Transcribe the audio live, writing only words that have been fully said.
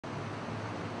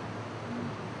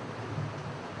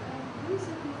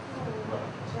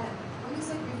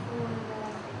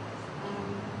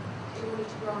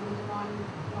you're on the divine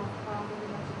love path, all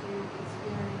you have to do is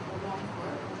yearn or long for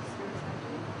it, or the spirit's have to.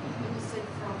 And you said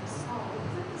from the soul. Is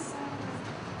that the same as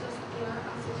just,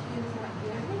 us as humans like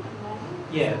yearning and longing?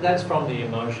 Yeah, that's from the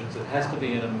emotions. It has to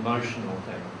be an emotional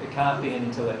thing. It can't be an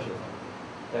intellectual thing.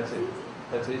 That's it.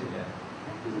 That's it, yeah.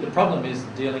 The problem is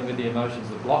dealing with the emotions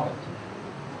that block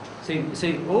it.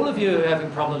 See, all of you are having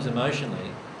problems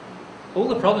emotionally. All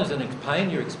the problems and pain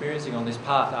you're experiencing on this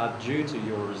path are due to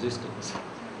your resistance.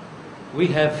 We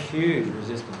have huge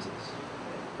resistances.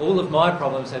 All of my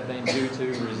problems have been due to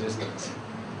resistance.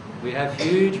 We have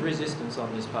huge resistance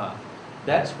on this path.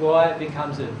 That's why it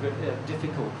becomes a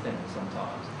difficult thing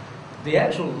sometimes. The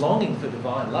actual longing for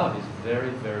divine love is very,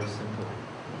 very simple.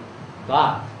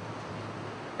 But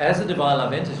as the divine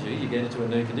love enters you, you get into a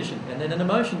new condition, and then an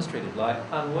emotion's triggered, like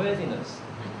unworthiness.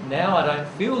 Now I don't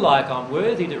feel like I'm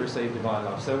worthy to receive divine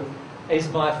love. So is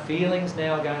my feelings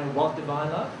now going to want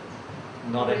divine love?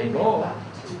 Not anymore.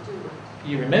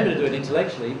 You remember to do it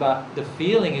intellectually, but the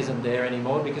feeling isn't there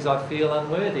anymore because I feel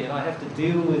unworthy, and I have to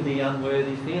deal with the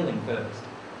unworthy feeling first.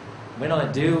 When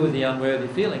I deal with the unworthy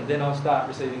feeling, then I'll start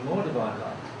receiving more divine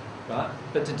love. Right?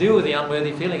 But to deal with the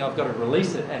unworthy feeling, I've got to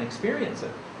release it and experience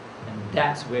it. And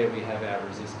that's where we have our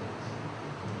resistance.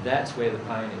 That's where the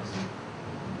pain is.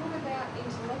 What about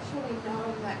intellectually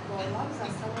knowing that God loves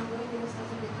us, so unworthiness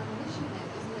doesn't become an issue then,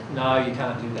 isn't it? No, you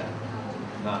can't do that.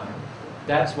 No.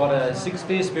 That's what a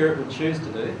six-sphere spirit would choose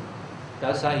to do.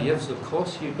 They'll say, yes, of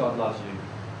course God loves you.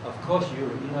 Of course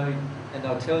and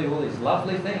they'll tell you all these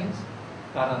lovely things,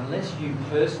 but unless you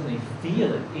personally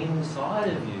feel it inside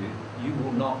of you, you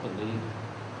will not believe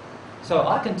it. So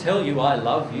I can tell you I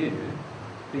love you,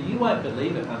 but you won't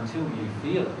believe it until you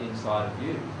feel it inside of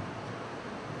you.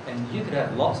 And you could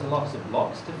have lots and lots of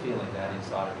blocks to feeling that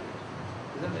inside of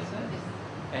you. Does that make sense?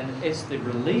 And it's the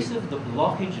release of the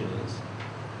blockages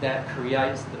that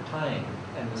creates the pain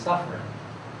and the suffering.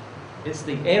 It's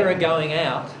the error going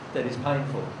out that is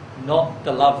painful, not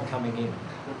the love coming in.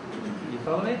 You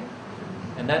follow me?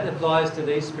 And that applies to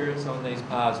these spirits on these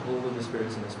paths, all of the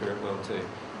spirits in the spirit world too.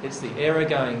 It's the error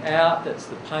going out that's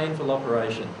the painful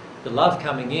operation. The love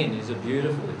coming in is a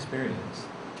beautiful experience.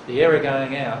 The error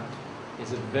going out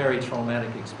is a very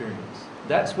traumatic experience.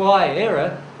 That's why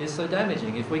error is so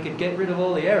damaging. If we could get rid of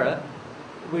all the error,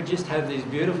 we'd just have these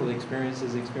beautiful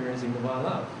experiences experiencing divine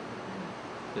love.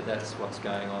 But that's what's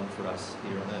going on for us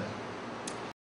here on earth.